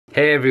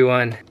Hey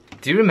everyone,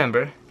 do you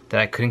remember that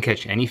I couldn't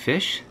catch any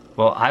fish?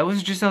 Well, I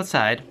was just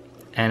outside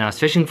and I was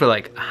fishing for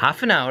like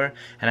half an hour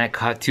and I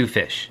caught 2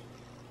 fish.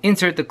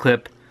 Insert the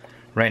clip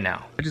right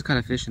now. I just caught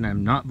a fish and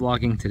I'm not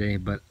vlogging today,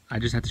 but I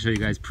just have to show you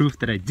guys proof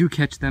that I do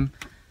catch them.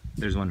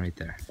 There's one right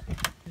there.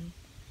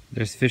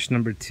 There's fish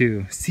number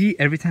 2. See,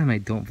 every time I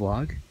don't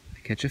vlog, I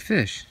catch a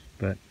fish,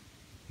 but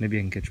maybe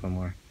I can catch one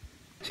more.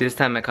 See, this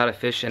time I caught a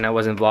fish and I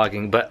wasn't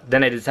vlogging, but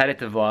then I decided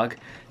to vlog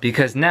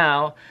because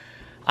now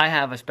I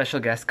have a special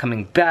guest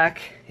coming back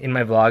in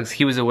my vlogs.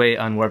 He was away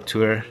on Warped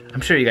Tour.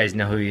 I'm sure you guys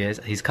know who he is.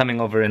 He's coming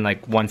over in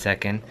like 1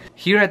 second.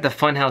 Here at the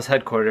Funhouse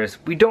headquarters,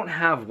 we don't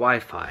have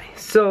Wi-Fi.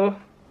 So,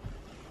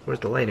 where's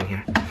the light in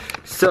here?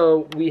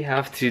 So we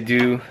have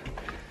to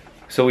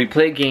we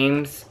play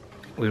games,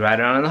 we ride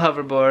around on the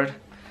hoverboard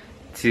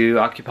to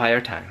occupy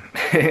our time.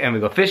 And we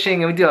go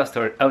fishing and we do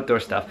outdoor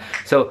stuff.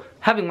 So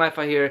having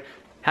Wi-Fi here,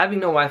 having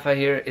no Wi-Fi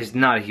here is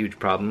not a huge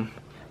problem.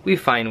 We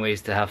find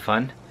ways to have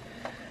fun.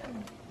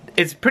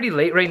 It's pretty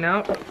late right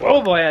now.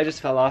 Oh boy, I just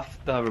fell off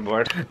the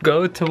hoverboard.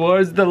 Go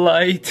towards the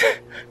light.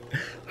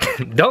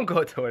 Don't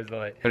go towards the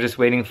light. We're just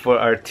waiting for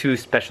our 2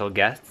 special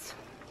guests.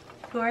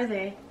 Who are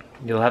they?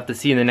 You'll have to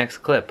see in the next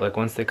clip, like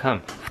once they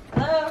come.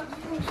 Hello.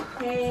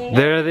 Hey.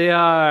 There they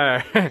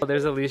are.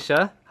 There's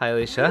Alicia. Hi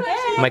Alicia.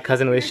 Hey. My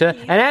cousin Alicia.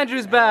 And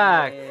Andrew's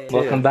back. Hey.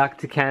 Welcome back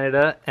to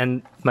Canada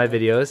and my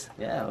videos.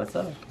 Yeah, what's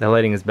up? The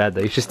lighting is bad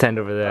though. You should stand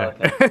over there.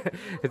 Oh, okay.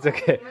 It's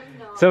okay.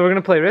 So we're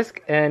gonna play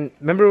Risk, and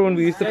remember when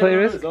we used to play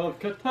Risk? We're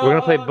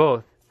gonna play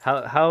both.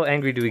 How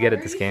angry do we get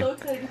at this game?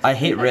 I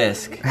hate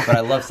Risk, but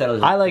I love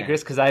Settlers. I like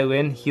Risk because I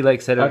win. He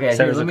likes Settlers. Okay,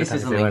 here, let me say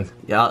something.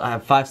 Yeah, I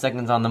have 5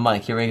 seconds on the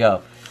mic. Here we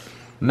go.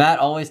 Matt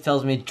always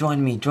tells me,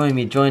 join me, join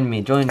me, join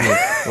me, join me.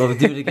 We'll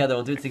do it together,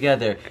 we'll do it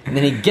together. And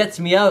then he gets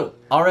me out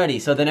already.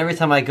 So then every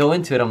time I go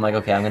into it, I'm like,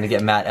 okay, I'm gonna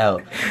get Matt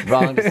out.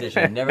 Wrong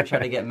decision. Never try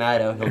to get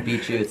Matt out. He'll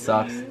beat you. It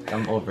sucks.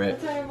 I'm over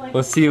it.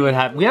 We'll see what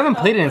happens. We haven't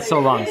played it in so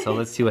long, so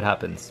let's see what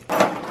happens.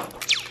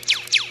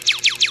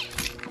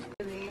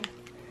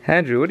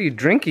 Andrew, what are you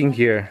drinking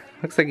here?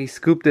 Looks like he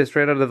scooped this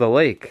right out of the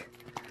lake.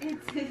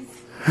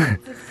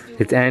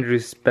 It's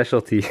Andrew's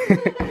specialty.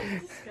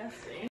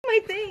 My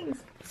things.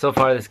 So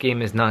far, this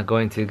game is not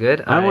going too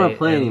good. I don't want to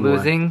play anymore.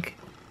 Losing.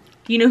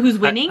 You know who's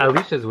winning?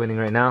 Alicia's winning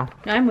right now.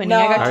 No, I'm winning. No,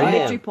 I got 2 I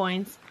victory am.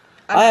 points.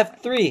 I have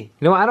 3.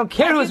 No, I don't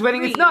care who's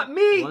winning. It's not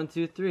me. 1,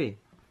 2, 3.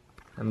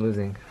 I'm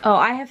losing. Oh,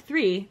 I have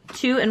 3.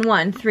 2 and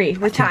 1. 3.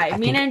 We're tied.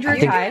 Me and Andrew are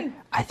tied.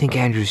 I think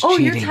Andrew's Oh,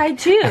 cheating. you're tied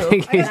too. I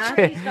think he's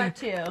Matthew's got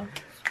 2.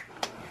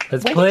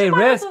 Let's Why play did you buy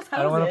all Risk. those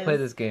I don't want to houses? play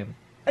this game.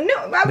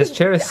 No, This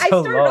chair is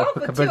so low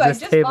compared to this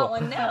table. Bought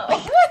one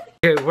now.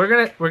 Okay,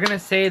 we're gonna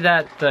say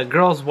that the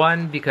girls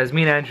won because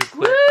me and Andrew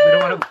quit. We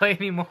don't want to play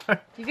anymore.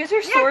 You guys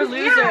are sore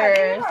losers.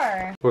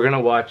 Yeah, We're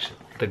gonna watch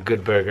The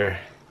Good Burger.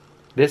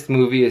 This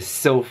movie is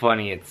so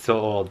funny. It's so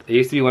old. It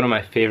used to be one of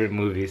my favorite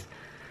movies.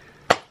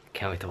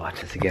 Can't wait to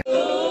watch this again.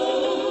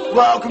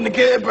 Welcome to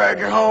Good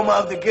Burger, home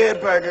of the Good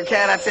Burger.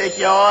 Can I take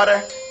your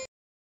order?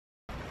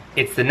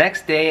 It's the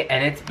next day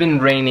and it's been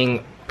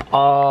raining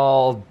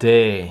all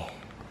day.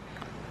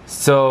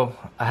 So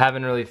I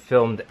haven't really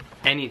filmed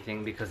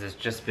anything because it's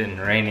just been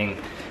raining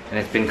and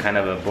it's been kind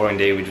of a boring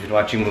day. We've been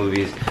watching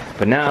movies.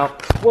 But now,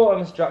 whoa, I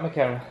almost dropped my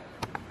camera.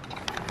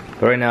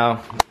 But right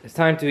now, it's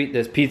time to eat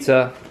this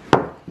pizza.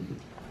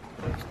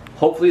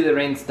 Hopefully the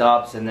rain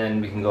stops and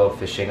then we can go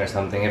fishing or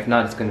something. If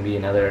not, it's gonna be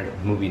another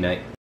movie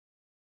night.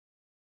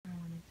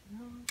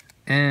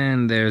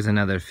 And there's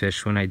another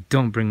fish when I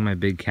don't bring my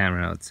big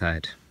camera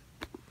outside.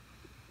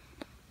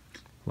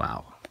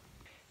 Wow.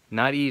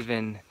 Not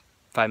even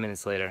 5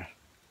 minutes later,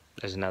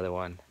 there's another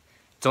one.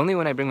 It's only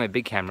when I bring my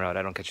big camera out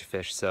I don't catch a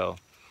fish, so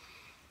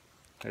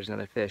there's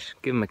another fish.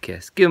 Give him a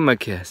kiss, give him a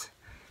kiss.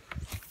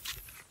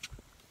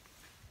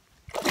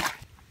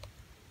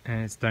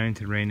 And it's starting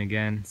to rain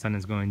again, sun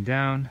is going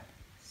down,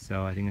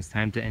 so I think it's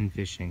time to end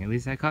fishing. At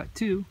least I caught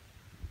 2.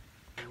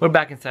 We're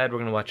back inside, we're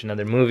gonna watch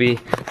another movie,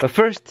 but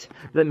first,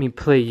 let me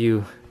play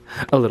you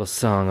a little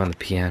song on the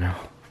piano.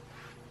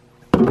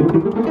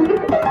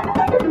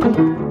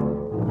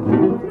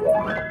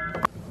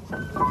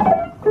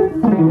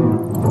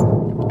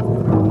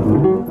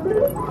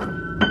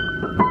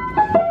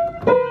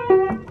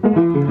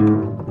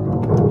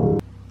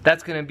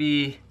 That's gonna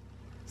be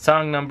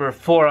song number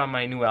 4 on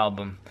my new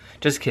album.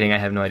 Just kidding, I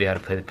have no idea how to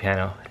play the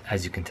piano,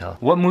 as you can tell.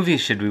 What movies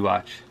should we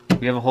watch?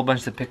 We have a whole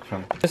bunch to pick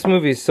from. This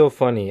movie is so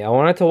funny. I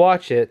wanted to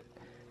watch it,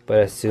 but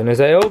as soon as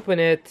I open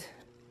it,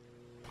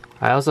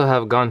 I also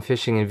have Gone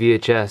Fishing in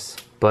VHS.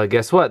 But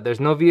guess what?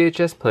 There's no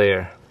VHS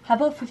player. How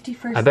about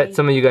 51st I bet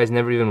some of you guys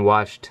never even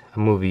watched a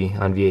movie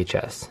on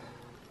VHS.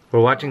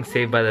 We're watching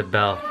Saved by the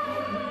Bell.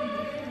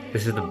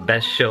 This is the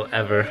best show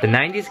ever. The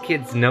 90s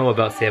kids know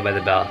about Saved by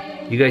the Bell.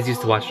 You guys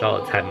used to watch it all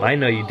the time. I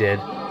know you did.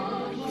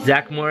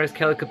 Zach Morris,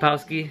 Kelly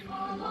Kapowski.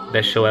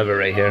 Best show ever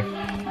right here.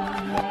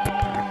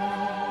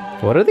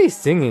 What are they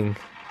singing?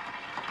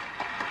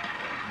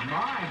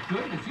 My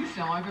goodness, you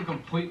sound like a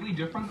completely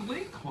different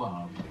Glee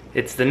Club.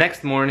 It's the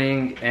next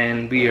morning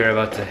and we are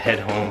about to head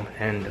home,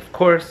 and of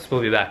course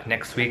we'll be back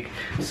next week.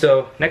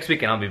 So next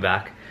weekend I'll be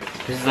back.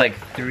 This is like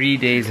 3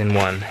 days in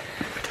one.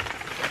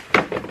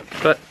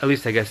 But at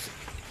least I guess,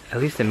 at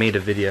least I made a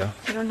video.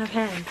 I don't have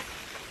hands.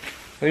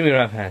 What do you mean we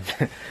don't have hands?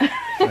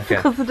 Okay.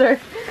 Close the door.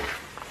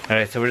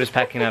 Alright, so we're just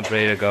packing up,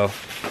 ready to go.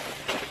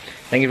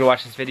 Thank you for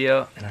watching this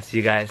video, and I'll see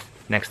you guys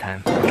next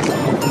time.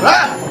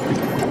 Ah!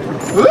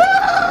 Woo!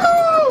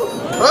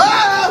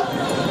 Ah!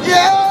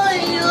 Yeah!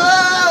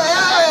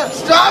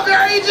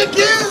 Strawberry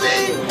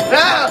jacuzzi!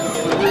 Ah!